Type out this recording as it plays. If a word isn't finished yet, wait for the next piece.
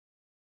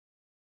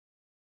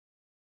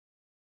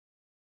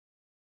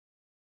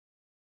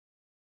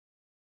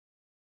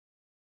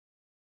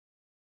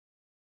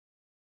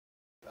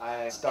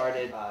I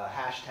started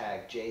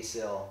hashtag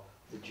JSIL,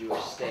 the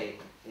Jewish state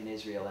in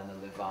Israel and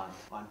the Levant.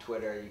 On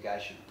Twitter, you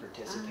guys should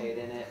participate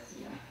in it.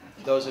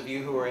 Those of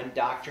you who are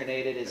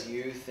indoctrinated as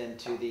youth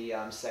into the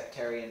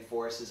sectarian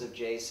forces of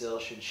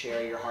JSIL should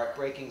share your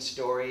heartbreaking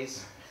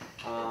stories.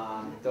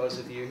 Those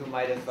of you who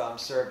might have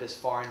served as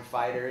foreign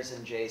fighters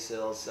in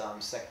JSIL's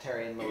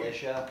sectarian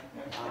militia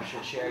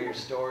should share your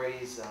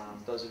stories.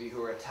 Those of you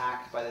who are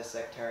attacked by the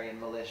sectarian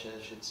militia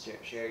should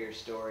share your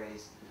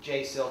stories.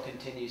 JSIL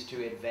continues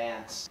to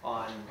advance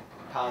on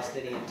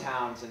Palestinian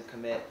towns and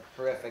commit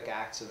horrific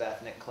acts of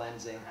ethnic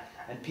cleansing.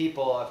 And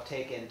people have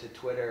taken to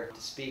Twitter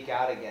to speak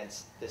out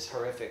against this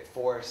horrific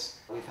force.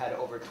 We've had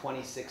over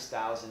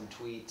 26,000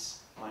 tweets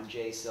on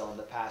JSIL in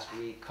the past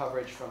week,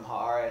 coverage from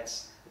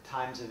Haaretz, the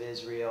Times of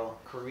Israel,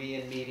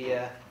 Korean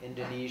media,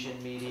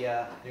 Indonesian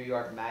media, New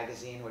York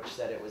Magazine, which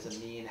said it was a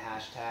mean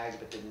hashtag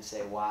but didn't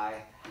say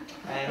why.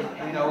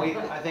 And you know,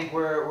 I think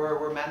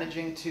we're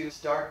managing to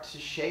start to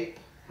shape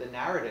the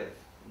narrative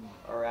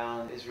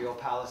around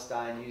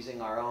Israel-Palestine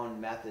using our own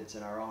methods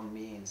and our own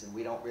means, and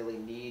we don't really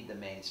need the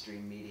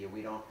mainstream media.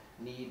 We don't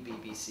need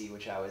BBC,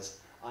 which I was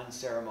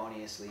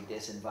unceremoniously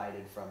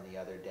disinvited from the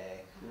other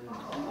day,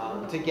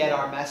 to get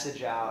our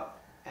message out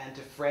and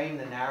to frame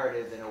the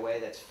narrative in a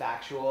way that's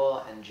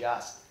factual and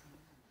just.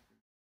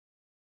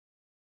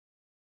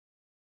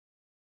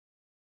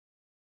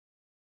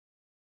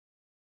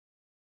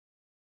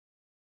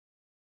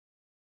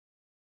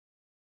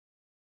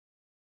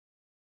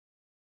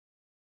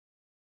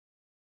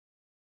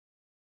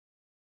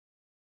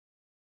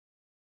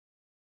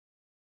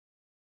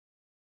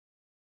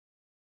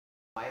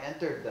 I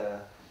entered the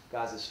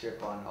Gaza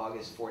Strip on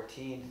August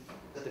 14th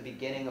at the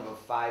beginning of a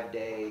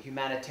 5-day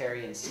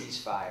humanitarian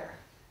ceasefire,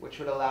 which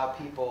would allow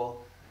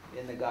people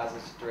in the Gaza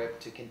Strip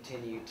to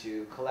continue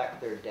to collect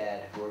their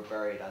dead who are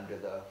buried under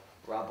the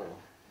rubble.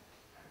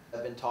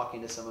 I've been talking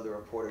to some of the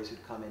reporters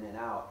who'd come in and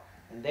out,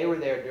 and they were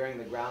there during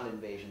the ground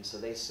invasion, so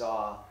they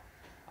saw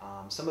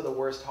some of the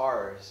worst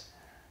horrors.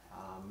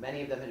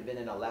 Many of them had been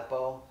in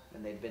Aleppo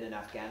and they'd been in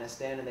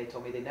Afghanistan, and they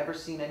told me they'd never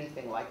seen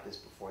anything like this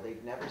before.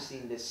 They'd never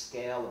seen this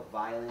scale of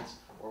violence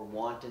or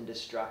wanton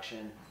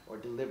destruction or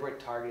deliberate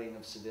targeting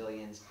of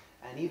civilians.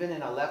 And even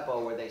in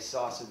Aleppo, where they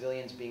saw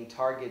civilians being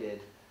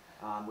targeted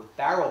with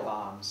barrel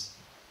bombs,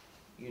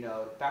 you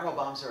know, barrel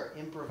bombs are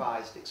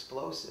improvised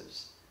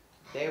explosives.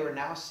 They were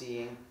now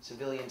seeing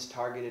civilians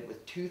targeted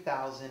with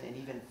 2,000 and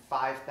even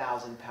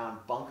 5,000 pound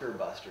bunker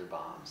buster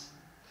bombs.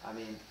 I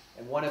mean,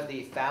 and one of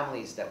the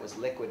families that was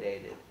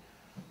liquidated,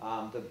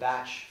 the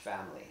Batch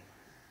family,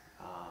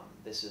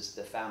 this is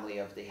the family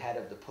of the head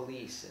of the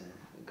police in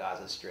the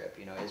Gaza Strip.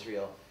 You know,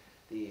 Israel,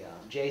 the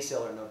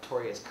JSIL are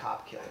notorious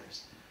cop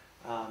killers.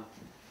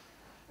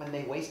 And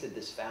they wasted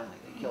this family.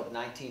 They killed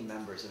 19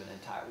 members of an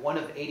entire, one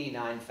of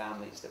 89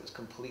 families that was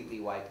completely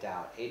wiped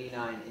out.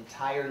 89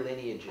 entire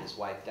lineages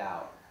wiped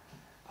out.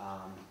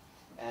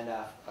 And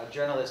a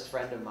journalist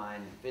friend of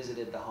mine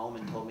visited the home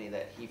and told me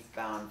that he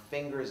found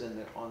fingers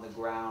on the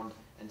ground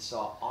and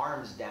saw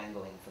arms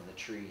dangling from the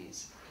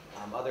trees.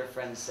 Other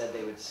friends said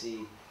they would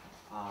see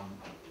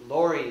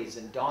lorries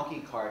and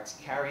donkey carts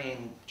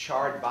carrying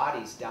charred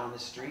bodies down the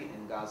street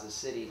in Gaza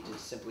City to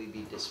simply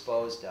be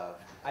disposed of.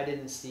 I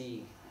didn't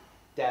see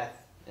death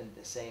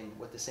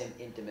with the same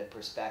intimate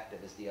perspective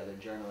as the other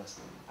journalists.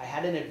 I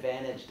had an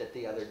advantage that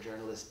the other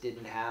journalists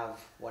didn't have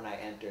when I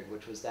entered,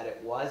 which was that it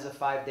was a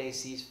 5-day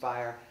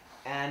ceasefire,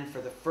 and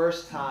for the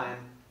first time,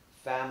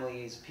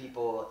 families,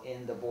 people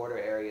in the border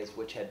areas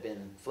which had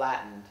been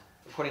flattened,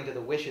 according to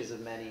the wishes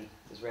of many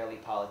Israeli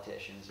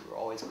politicians who were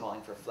always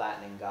calling for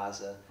flattening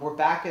Gaza, were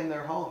back in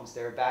their homes.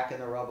 They were back in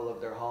the rubble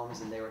of their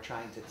homes, and they were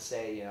trying to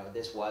say, you know,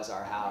 this was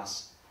our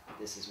house,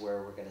 this is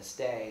where we're going to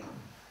stay.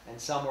 And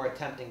some were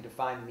attempting to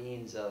find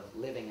means of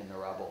living in the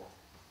rubble,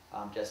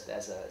 just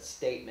as a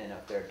statement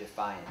of their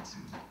defiance.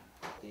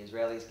 The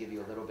Israelis give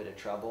you a little bit of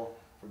trouble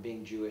for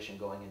being Jewish and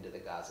going into the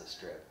Gaza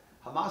Strip.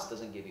 Hamas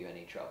doesn't give you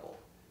any trouble.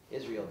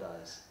 Israel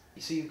does.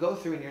 So you go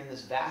through and you're in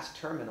this vast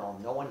terminal,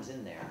 no one's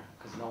in there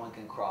because no one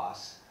can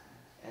cross.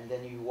 And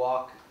then you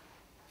walk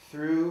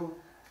through,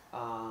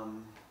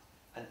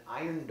 an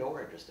iron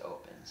door just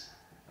opens.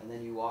 And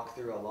then you walk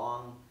through a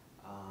long,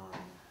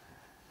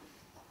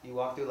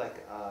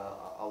 like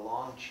a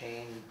long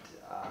chained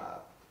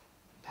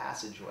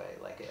passageway,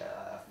 like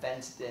a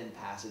fenced-in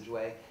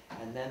passageway,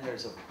 and then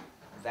there's a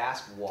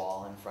vast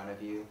wall in front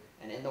of you,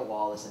 and in the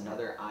wall is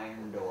another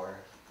iron door,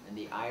 and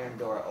the iron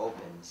door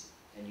opens,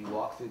 and you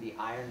walk through the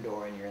iron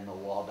door and you're in the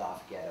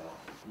walled-off ghetto.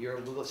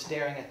 You're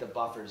staring at the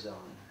buffer zone.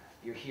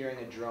 You're hearing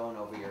a drone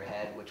over your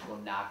head, which will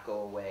not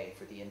go away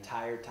for the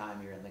entire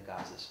time you're in the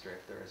Gaza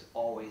Strip. There is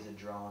always a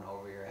drone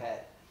over your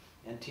head.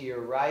 And to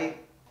your right,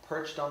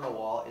 perched on the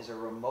wall, is a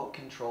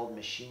remote-controlled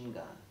machine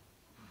gun.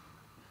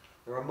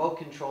 The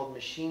remote-controlled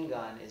machine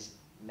gun is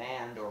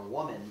manned or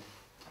womaned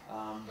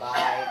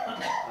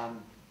by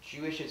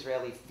Jewish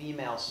Israeli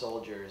female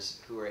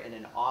soldiers who are in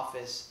an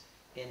office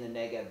in the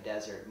Negev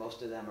desert.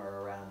 Most of them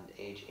are around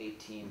age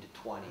 18 to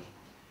 20.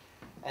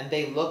 And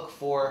they look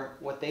for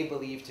what they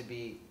believe to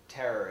be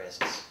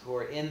terrorists who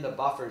are in the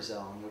buffer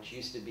zone, which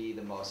used to be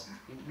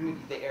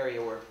the area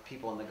where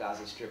people in the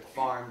Gaza Strip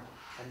farmed,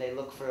 and they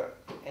look for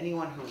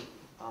anyone who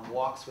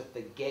walks with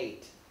the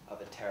gait of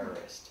a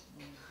terrorist.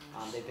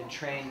 They've been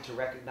trained to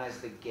recognize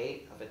the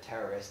gait of a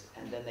terrorist,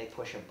 and then they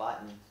push a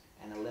button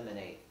and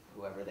eliminate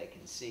whoever they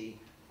can see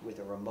with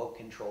a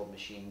remote-controlled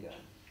machine gun.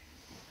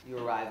 You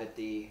arrive at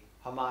the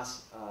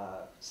Hamas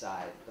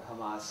side, the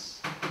Hamas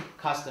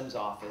customs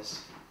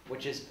office,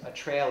 which is a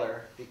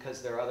trailer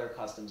because their other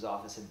customs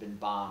office had been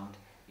bombed.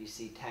 You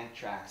see tank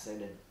tracks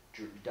that had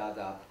dug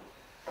up.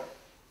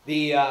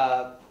 The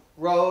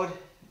road,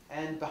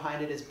 and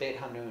behind it is Beit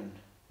Hanun,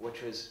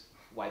 which was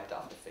wiped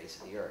off the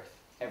face of the earth.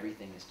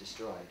 Everything is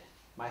destroyed.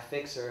 My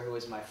fixer, who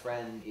is my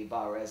friend Iba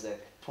Rezek,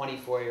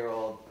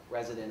 24-year-old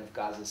resident of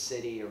Gaza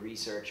City, a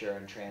researcher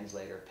and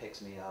translator,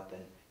 picks me up,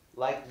 and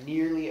like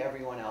nearly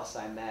everyone else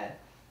I met,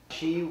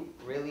 she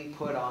really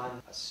put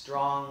on a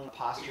strong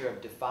posture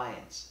of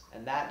defiance,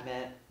 and that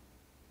meant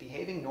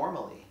behaving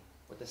normally,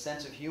 with a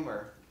sense of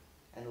humor,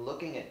 and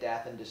looking at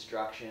death and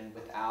destruction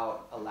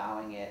without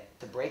allowing it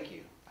to break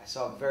you. I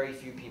saw very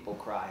few people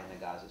cry in the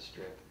Gaza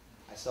Strip.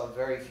 I saw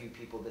very few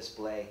people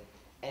display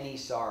any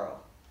sorrow.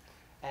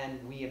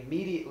 And we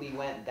immediately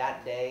went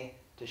that day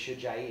to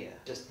Shujaiya,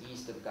 just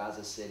east of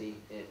Gaza City.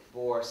 It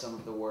bore some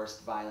of the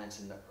worst violence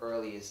in the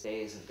earliest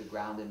days of the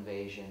ground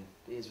invasion.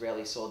 The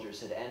Israeli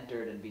soldiers had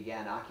entered and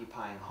began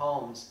occupying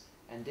homes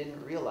and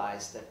didn't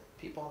realize that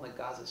people in the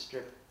Gaza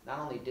Strip not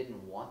only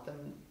didn't want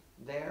them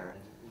there,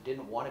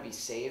 didn't want to be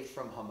saved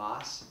from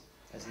Hamas,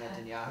 as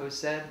Netanyahu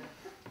said,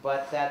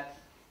 but that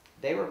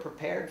they were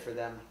prepared for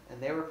them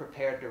and they were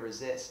prepared to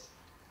resist.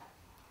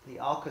 The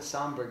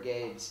Al-Qassam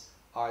brigades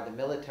are the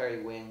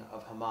military wing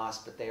of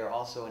Hamas, but they are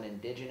also an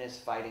indigenous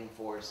fighting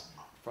force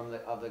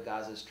of the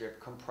Gaza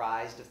Strip,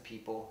 comprised of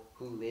people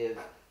who live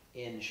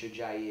in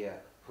Shujaiya,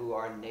 who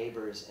are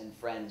neighbors and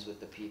friends with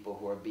the people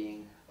who are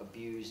being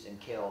abused and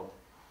killed.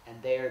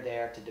 And they are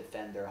there to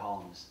defend their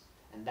homes.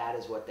 And that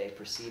is what they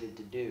proceeded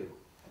to do,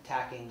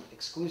 attacking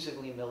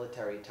exclusively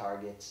military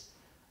targets,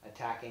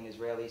 attacking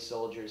Israeli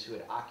soldiers who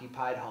had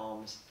occupied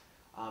homes,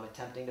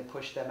 attempting to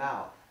push them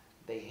out.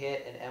 They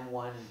hit an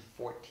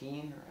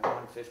M114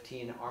 or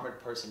M115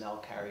 armored personnel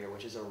carrier,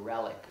 which is a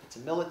relic. It's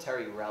a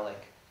military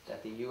relic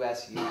that the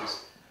U.S. used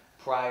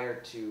prior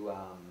to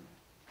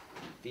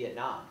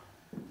Vietnam.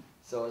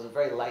 So it was a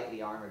very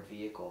lightly armored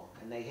vehicle.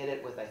 And they hit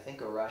it with, I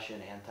think, a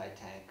Russian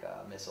anti-tank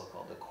missile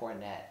called the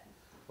Kornet,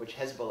 which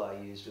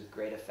Hezbollah used with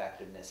great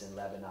effectiveness in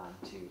Lebanon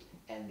to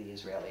end the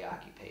Israeli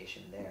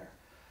occupation there.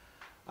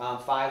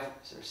 5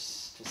 to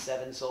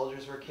 7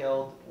 soldiers were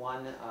killed.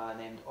 One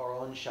named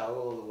Oron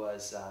Shaul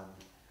was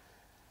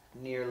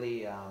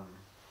nearly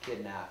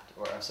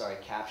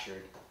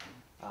captured.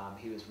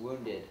 He was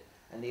wounded,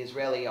 and the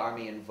Israeli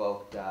army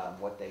invoked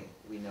what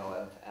we know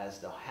of as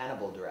the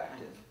Hannibal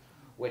Directive,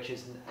 which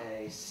is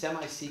a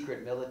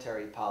semi-secret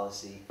military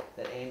policy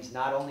that aims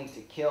not only to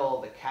kill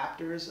the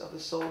captors of the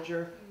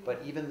soldier,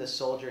 but even the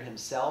soldier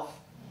himself.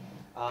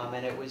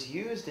 And it was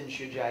used in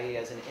Shujaiya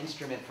as an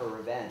instrument for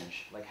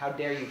revenge. Like, how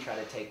dare you try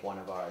to take one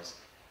of ours?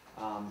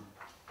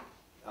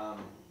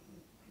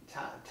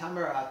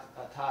 Tamer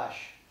Atash,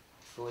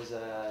 who was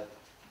a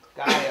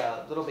guy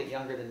a little bit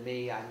younger than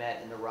me, I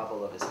met in the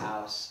rubble of his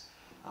house.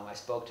 I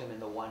spoke to him in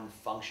the one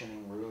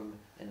functioning room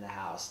in the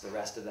house. The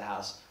rest of the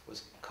house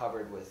was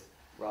covered with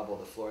rubble.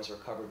 The floors were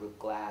covered with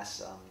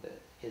glass.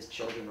 His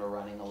children were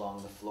running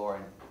along the floor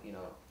in,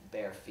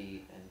 bare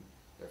feet, and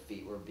their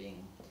feet were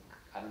being,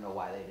 I don't know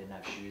why they didn't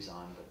have shoes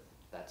on, but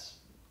that's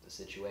the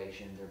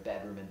situation. Their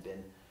bedroom had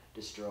been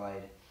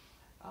destroyed.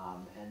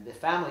 And the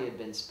family had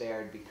been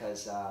spared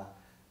because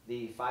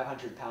the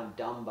 500-pound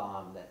dumb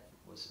bomb that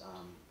was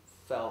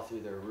fell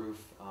through their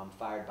roof,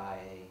 fired by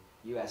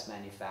a U.S.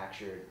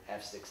 manufactured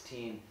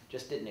F-16,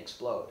 just didn't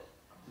explode.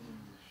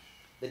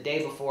 The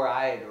day before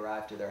I had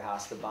arrived to their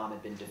house, the bomb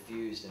had been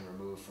diffused and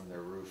removed from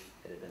their roof.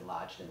 It had been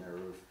lodged in their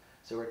roof.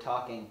 So we're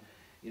talking,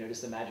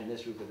 just imagine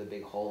this roof with a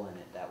big hole in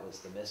it. That was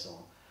the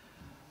missile.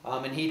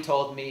 And he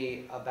told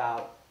me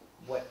about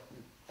what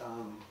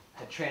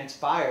had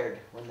transpired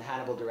when the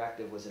Hannibal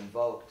Directive was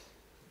invoked,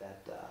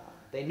 that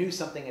they knew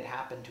something had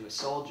happened to a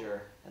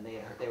soldier, and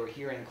they were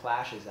hearing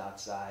clashes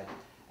outside,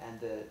 and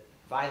the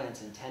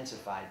violence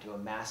intensified to a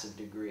massive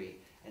degree,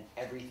 and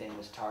everything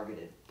was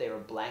targeted. They were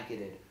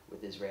blanketed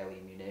with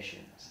Israeli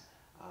munitions.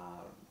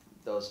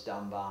 Those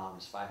dumb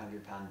bombs,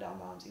 500-pound dumb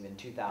bombs, even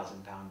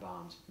 2,000-pound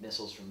bombs,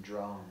 missiles from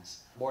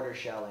drones, mortar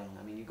shelling.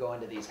 I mean, you go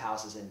into these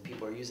houses and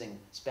people are using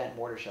spent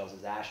mortar shells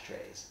as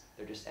ashtrays.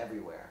 They're just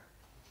everywhere.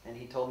 And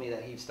he told me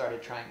that he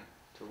started trying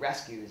to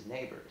rescue his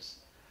neighbors.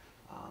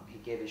 He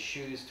gave his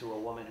shoes to a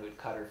woman who had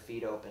cut her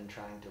feet open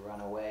trying to run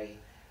away.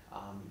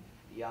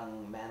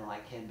 Young men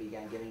like him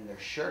began giving their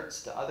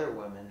shirts to other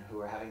women who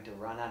were having to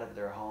run out of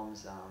their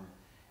homes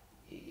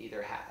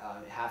either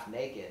half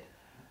naked.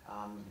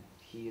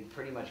 He had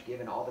pretty much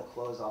given all the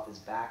clothes off his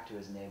back to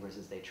his neighbors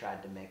as they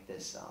tried to make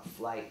this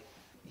flight.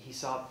 He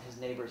saw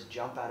his neighbors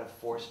jump out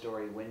of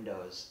 4-story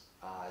windows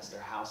as their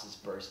houses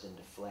burst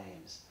into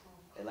flames.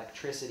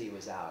 Electricity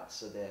was out,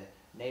 so the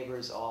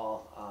neighbors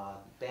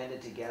all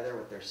banded together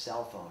with their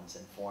cell phones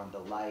and formed a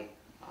light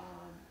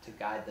to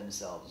guide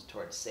themselves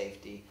towards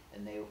safety.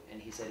 And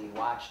he said he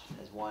watched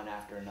as one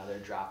after another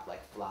dropped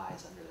like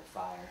flies under the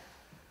fire.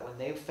 When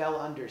they fell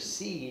under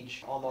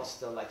siege,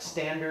 almost the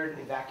standard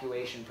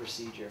evacuation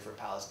procedure for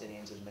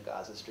Palestinians in the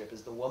Gaza Strip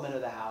is the woman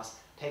of the house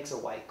takes a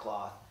white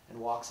cloth and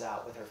walks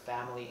out with her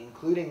family,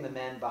 including the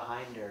men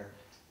behind her,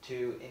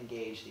 to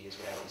engage the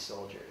Israeli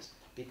soldiers,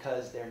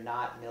 because they're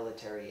not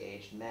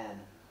military-aged men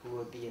who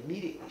would be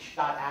immediately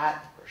shot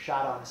at or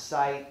shot on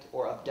sight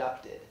or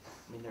abducted.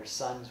 I mean, their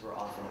sons were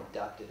often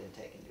abducted and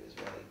taken to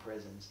Israeli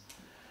prisons.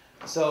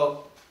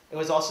 So it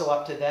was also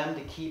up to them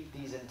to keep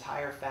these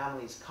entire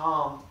families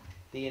calm.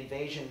 The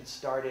invasion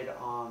started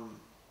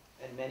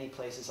in many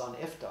places on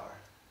Iftar.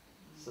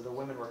 So the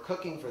women were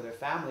cooking for their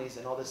families,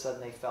 and all of a sudden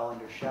they fell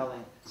under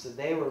shelling. So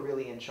they were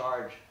really in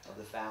charge of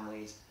the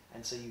families.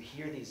 And so you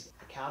hear these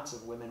accounts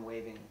of women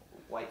waving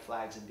white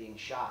flags and being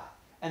shot.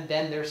 And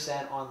then they're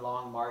sent on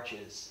long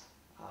marches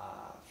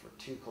for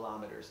 2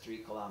 kilometers, 3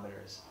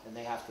 kilometers, and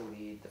they have to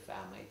lead the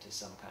family to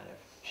some kind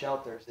of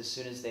shelter. As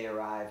soon as they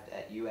arrived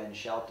at UN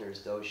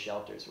shelters, those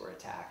shelters were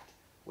attacked.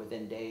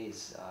 Within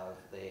days of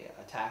the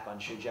attack on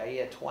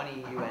Shujaiya,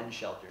 20 UN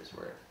shelters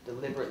were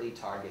deliberately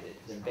targeted.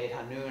 In Beit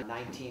Hanun,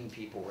 19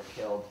 people were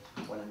killed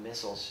when a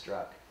missile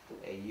struck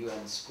a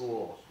UN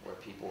school where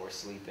people were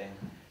sleeping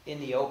in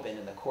the open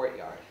in the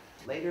courtyard.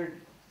 Later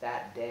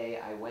that day,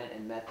 I went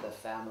and met the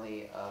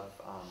family of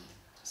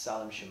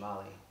Salim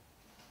Shimali.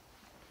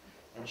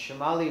 And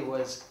Shimali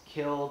was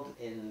killed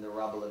in the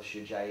rubble of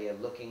Shujaiya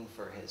looking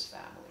for his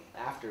family,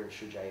 after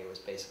Shujaiya was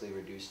basically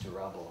reduced to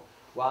rubble,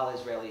 while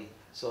Israeli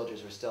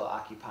soldiers were still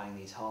occupying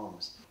these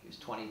homes. He was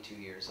 22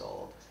 years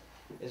old.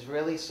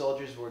 Israeli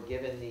soldiers were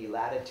given the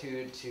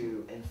latitude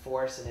to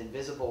enforce an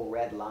invisible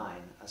red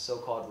line, a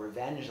so-called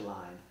revenge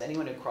line.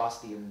 Anyone who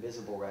crossed the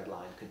invisible red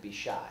line could be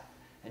shot.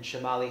 And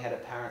Shimali had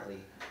apparently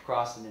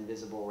crossed an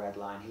invisible red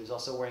line. He was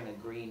also wearing a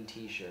green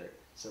t-shirt,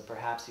 so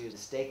perhaps he was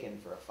mistaken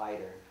for a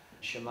fighter.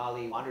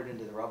 Shimali wandered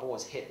into the rubble,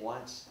 was hit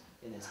once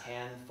in his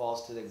hand,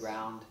 falls to the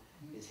ground,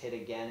 is hit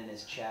again in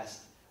his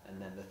chest,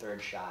 and then the third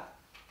shot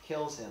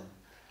kills him.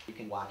 You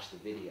can watch the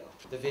video.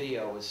 The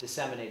video was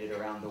disseminated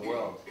around the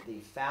world. The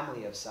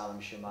family of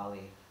Salim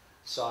Shimali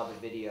saw the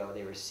video.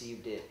 They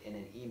received it in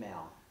an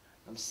email.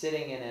 I'm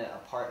sitting in an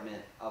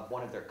apartment of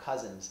one of their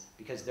cousins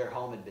because their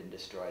home had been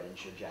destroyed in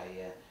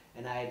Shujaiya,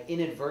 and I had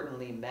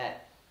inadvertently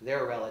met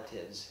their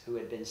relatives who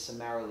had been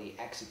summarily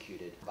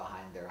executed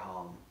behind their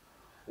home.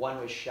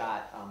 One was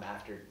shot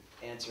after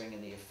answering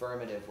in the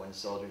affirmative when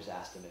soldiers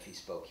asked him if he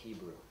spoke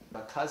Hebrew.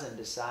 My cousin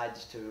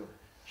decides to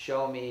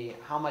show me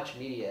how much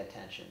media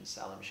attention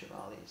Salim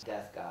Shimali's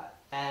death got.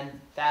 And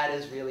that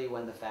is really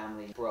when the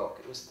family broke.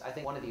 It was, I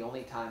think, one of the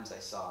only times I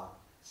saw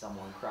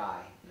someone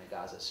cry in the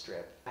Gaza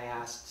Strip. I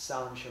asked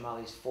Salim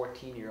Shimali's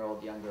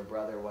 14-year-old younger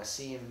brother,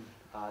 Wasim,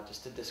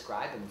 just to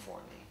describe him for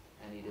me.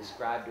 And he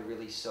described a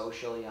really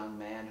social young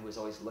man who was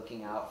always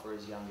looking out for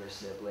his younger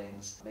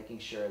siblings, making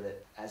sure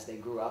that as they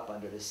grew up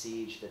under the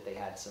siege that they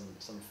had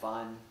some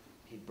fun.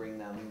 He'd bring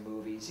them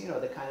movies, you know,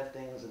 the kind of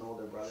things an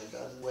older brother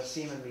does.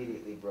 Wasim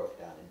immediately broke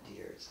down in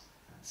tears.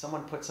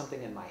 Someone put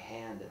something in my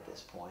hand at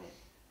this point,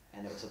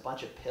 and it was a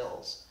bunch of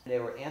pills. They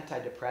were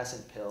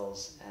antidepressant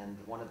pills, and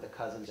one of the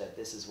cousins said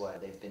this is what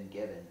they've been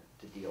given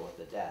to deal with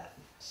the death.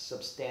 A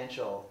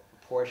substantial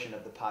portion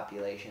of the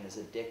population is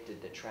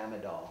addicted to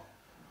tramadol,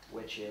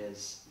 which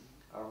is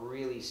a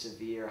really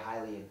severe,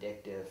 highly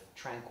addictive,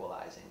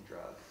 tranquilizing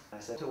drug. I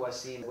said to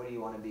Wasim, what do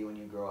you want to be when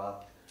you grow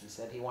up? He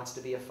said he wants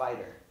to be a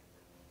fighter.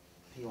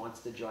 He wants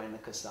to join the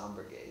Qassam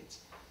brigades.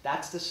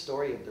 That's the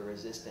story of the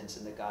resistance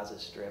in the Gaza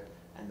Strip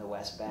and the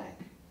West Bank.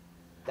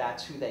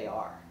 That's who they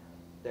are.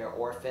 They're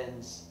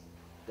orphans.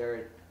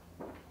 They're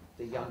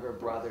the younger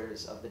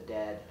brothers of the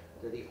dead.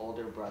 They're the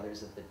older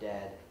brothers of the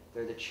dead.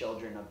 They're the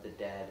children of the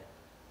dead.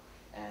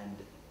 And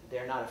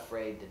they're not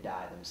afraid to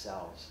die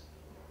themselves.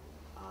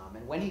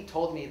 And when he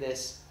told me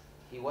this,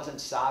 he wasn't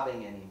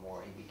sobbing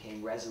anymore. He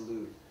became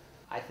resolute.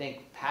 I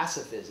think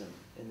pacifism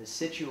in the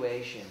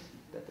situation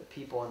that the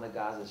people in the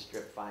Gaza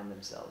Strip find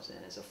themselves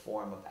in is a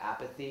form of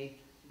apathy,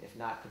 if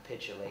not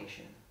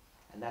capitulation.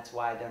 And that's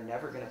why they're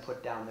never going to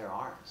put down their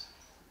arms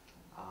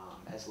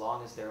as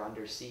long as they're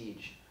under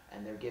siege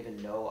and they're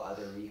given no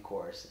other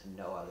recourse and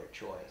no other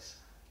choice.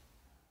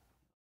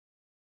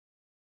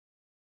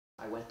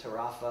 I went to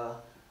Rafah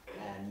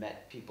and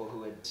met people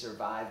who had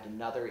survived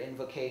another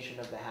invocation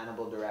of the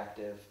Hannibal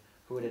Directive,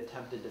 who had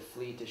attempted to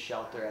flee to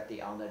shelter at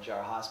the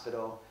Al-Najjar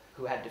hospital,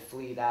 who had to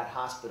flee that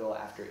hospital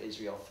after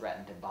Israel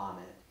threatened to bomb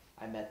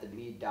it. I met the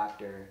lead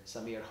doctor,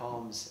 Samir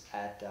Holmes,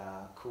 at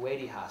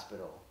Kuwaiti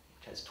Hospital,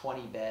 which has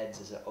 20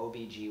 beds as an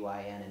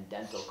OBGYN and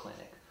dental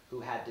clinic, who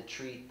had to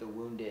treat the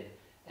wounded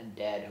and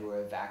dead who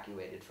were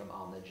evacuated from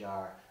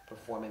Al-Najjar,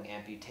 performing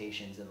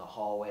amputations in the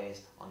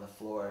hallways, on the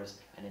floors,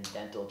 and in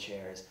dental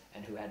chairs,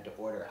 and who had to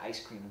order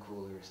ice cream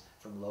coolers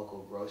from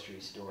local grocery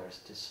stores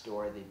to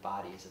store the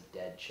bodies of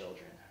dead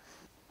children.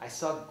 I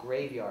saw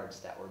graveyards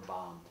that were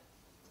bombed.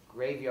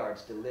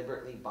 Graveyards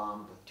deliberately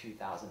bombed with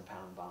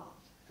 2,000-pound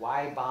bombs.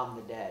 Why bomb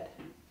the dead?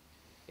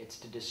 It's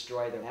to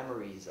destroy the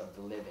memories of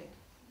the living.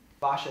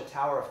 Basha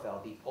Tower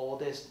fell, the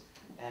oldest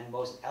and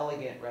most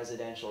elegant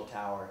residential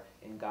tower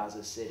in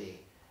Gaza City.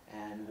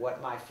 And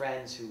what my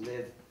friends who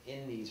live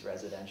in these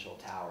residential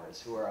towers,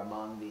 who are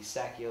among the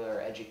secular,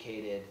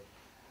 educated,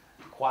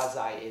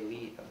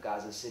 quasi-elite of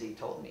Gaza City,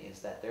 told me is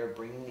that they're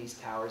bringing these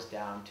towers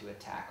down to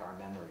attack our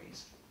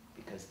memories,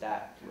 because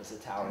that was a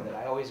tower that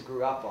I always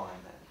grew up on,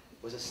 that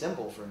was a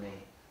symbol for me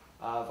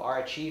of our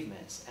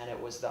achievements, and it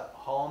was the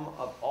home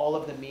of all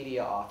of the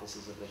media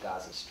offices of the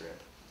Gaza Strip.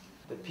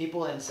 The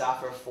people in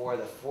Safar 4,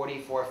 the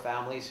 44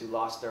 families who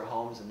lost their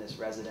homes in this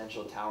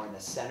residential tower in the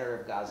center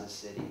of Gaza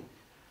City,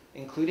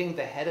 including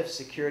the head of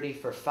security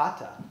for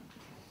Fatah,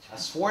 a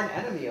sworn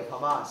enemy of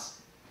Hamas,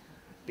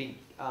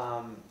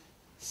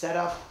 set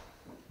up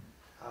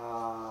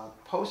a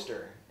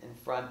poster in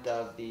front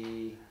of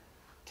the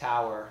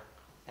tower,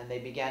 and they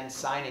began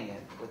signing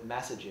it with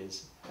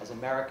messages, as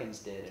Americans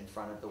did in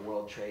front of the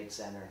World Trade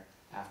Center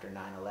after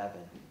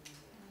 9/11.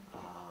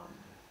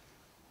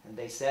 And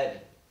they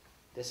said,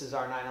 "This is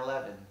our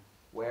 9/11.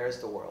 Where is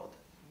the world?"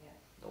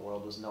 The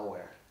world was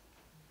nowhere.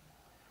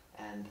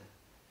 And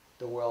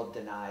the world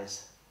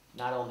denies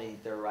not only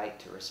their right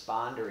to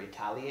respond or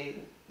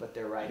retaliate, but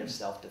their right of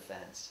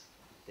self-defense.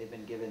 They've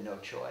been given no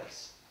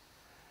choice.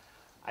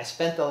 I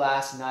spent the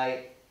last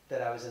night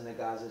that I was in the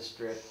Gaza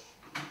Strip,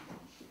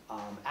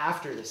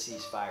 after the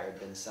ceasefire had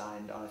been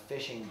signed, on a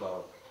fishing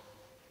boat.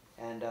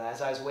 And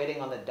as I was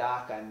waiting on the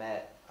dock,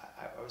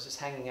 I was just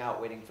hanging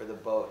out waiting for the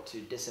boat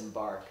to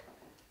disembark.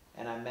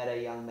 And I met a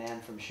young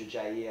man from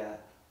Shujaiya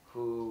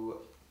who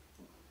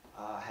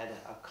had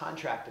a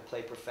contract to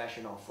play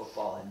professional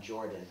football in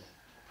Jordan,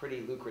 a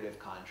pretty lucrative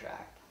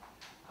contract.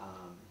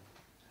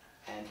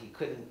 And he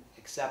couldn't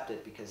accept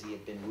it because he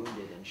had been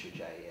wounded in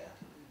Shujaiya.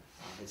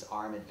 His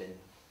arm had been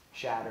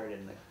shattered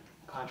and the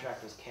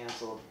contract was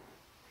canceled.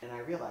 And I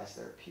realized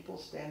there are people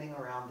standing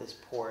around this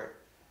port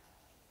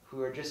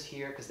who are just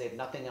here because they have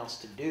nothing else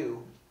to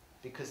do,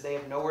 because they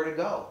have nowhere to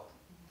go.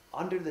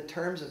 Under the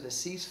terms of the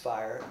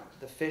ceasefire,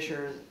 the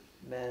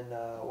fishermen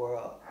were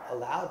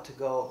allowed to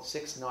go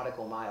 6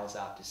 nautical miles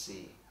out to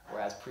sea,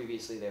 whereas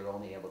previously they were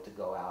only able to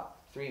go out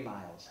 3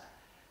 miles.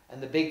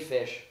 And the big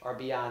fish are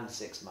beyond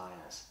 6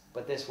 miles,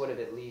 but this would have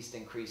at least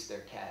increased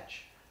their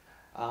catch.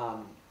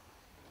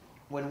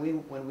 When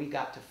we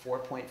got to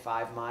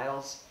 4.5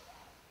 miles,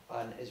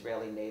 an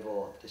Israeli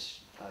naval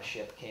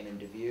ship came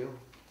into view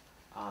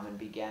and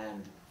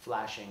began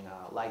flashing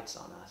lights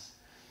on us.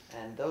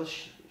 And those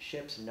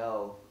ships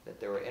know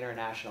that there were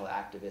international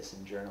activists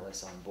and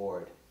journalists on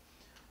board.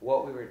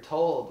 What we were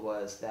told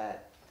was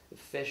that the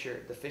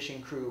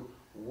fishing crew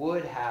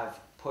would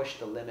have pushed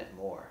the limit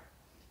more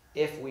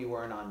if we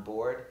weren't on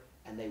board,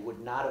 and they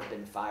would not have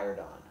been fired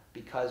on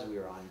because we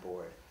were on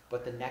board.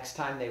 But the next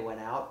time they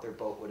went out, their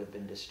boat would have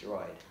been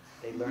destroyed.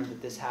 They learned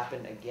that this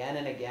happened again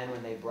and again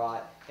when they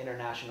brought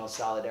international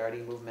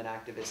solidarity movement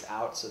activists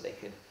out so they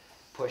could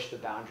push the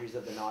boundaries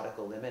of the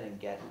nautical limit and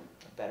get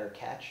a better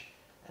catch.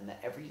 And that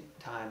every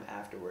time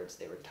afterwards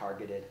they were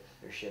targeted,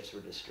 their ships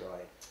were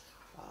destroyed.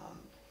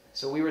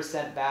 So we were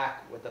sent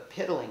back with a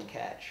piddling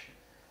catch.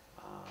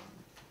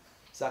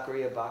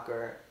 Zachariah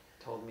Bakr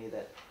told me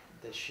that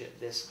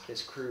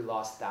this crew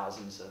lost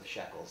thousands of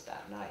shekels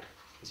that night,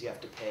 because you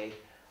have to pay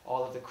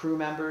all of the crew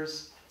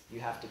members, you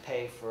have to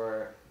pay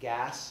for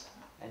gas,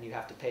 and you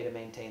have to pay to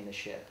maintain the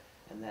ship.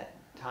 And that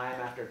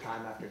time after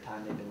time after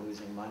time they've been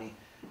losing money.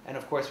 And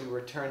of course we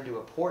returned to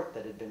a port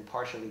that had been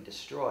partially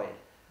destroyed,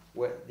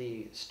 where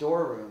the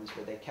storerooms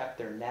where they kept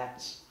their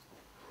nets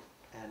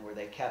and where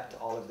they kept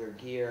all of their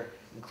gear,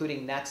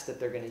 including nets that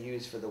they're going to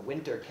use for the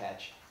winter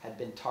catch, had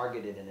been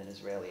targeted in an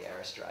Israeli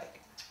airstrike.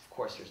 Of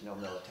course there's no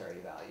military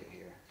value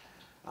here.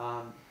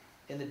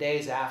 In the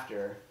days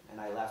after,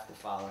 and I left the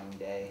following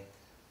day,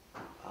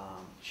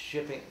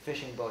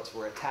 fishing boats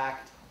were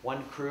attacked.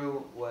 One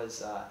crew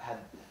was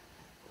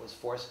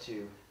forced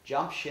to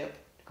jump ship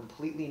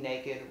completely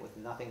naked with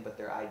nothing but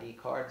their ID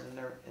cards in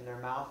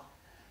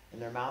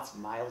their mouths,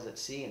 miles at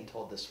sea, and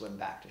told to swim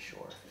back to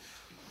shore.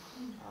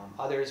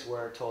 Others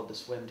were told to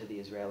swim to the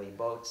Israeli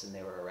boats, and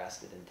they were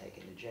arrested and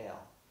taken to jail.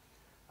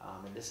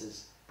 And this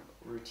is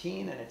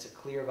routine, and it's a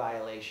clear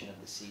violation of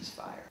the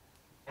ceasefire.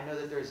 I know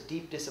that there's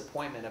deep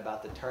disappointment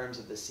about the terms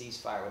of the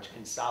ceasefire, which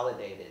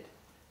consolidated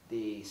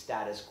the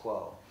status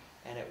quo.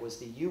 And it was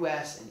the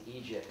US and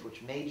Egypt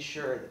which made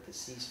sure that the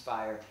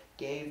ceasefire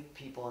gave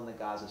people in the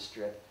Gaza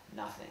Strip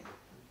nothing.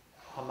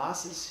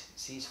 Hamas's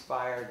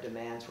ceasefire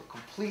demands were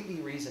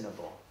completely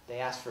reasonable. They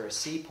asked for a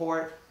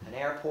seaport, an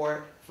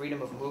airport,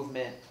 freedom of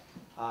movement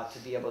to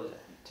be able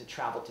to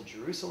travel to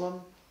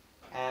Jerusalem,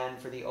 and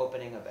for the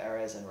opening of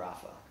Erez and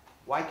Rafah.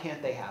 Why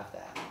can't they have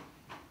that?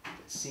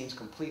 It seems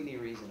completely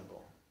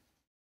reasonable.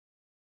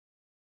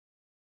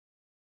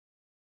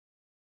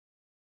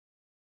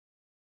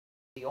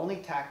 The only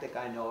tactic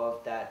I know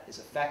of that is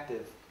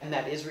effective and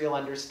that Israel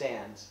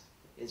understands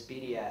is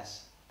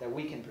BDS, that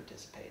we can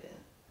participate in.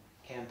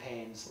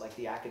 Campaigns like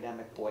the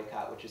academic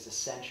boycott, which is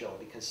essential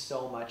because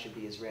so much of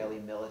the Israeli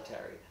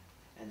military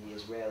and the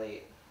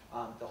Israeli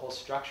the whole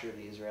structure of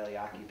the Israeli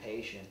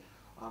occupation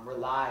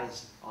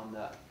relies on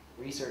the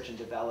research and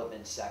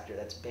development sector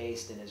that's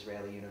based in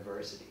Israeli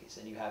universities.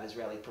 And you have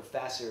Israeli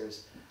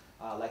professors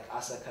like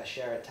Asa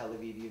Kasher at Tel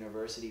Aviv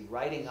University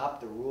writing up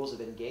the rules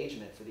of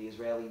engagement for the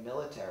Israeli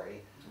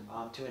military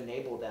to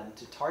enable them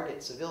to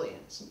target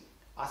civilians.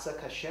 Asa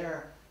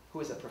Kasher, who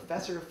is a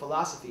professor of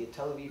philosophy at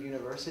Tel Aviv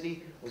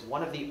University, was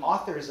one of the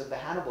authors of the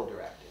Hannibal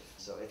Directive.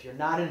 So if you're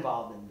not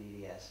involved in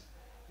BDS,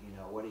 you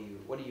know, what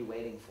are you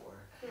waiting for?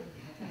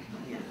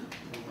 Here.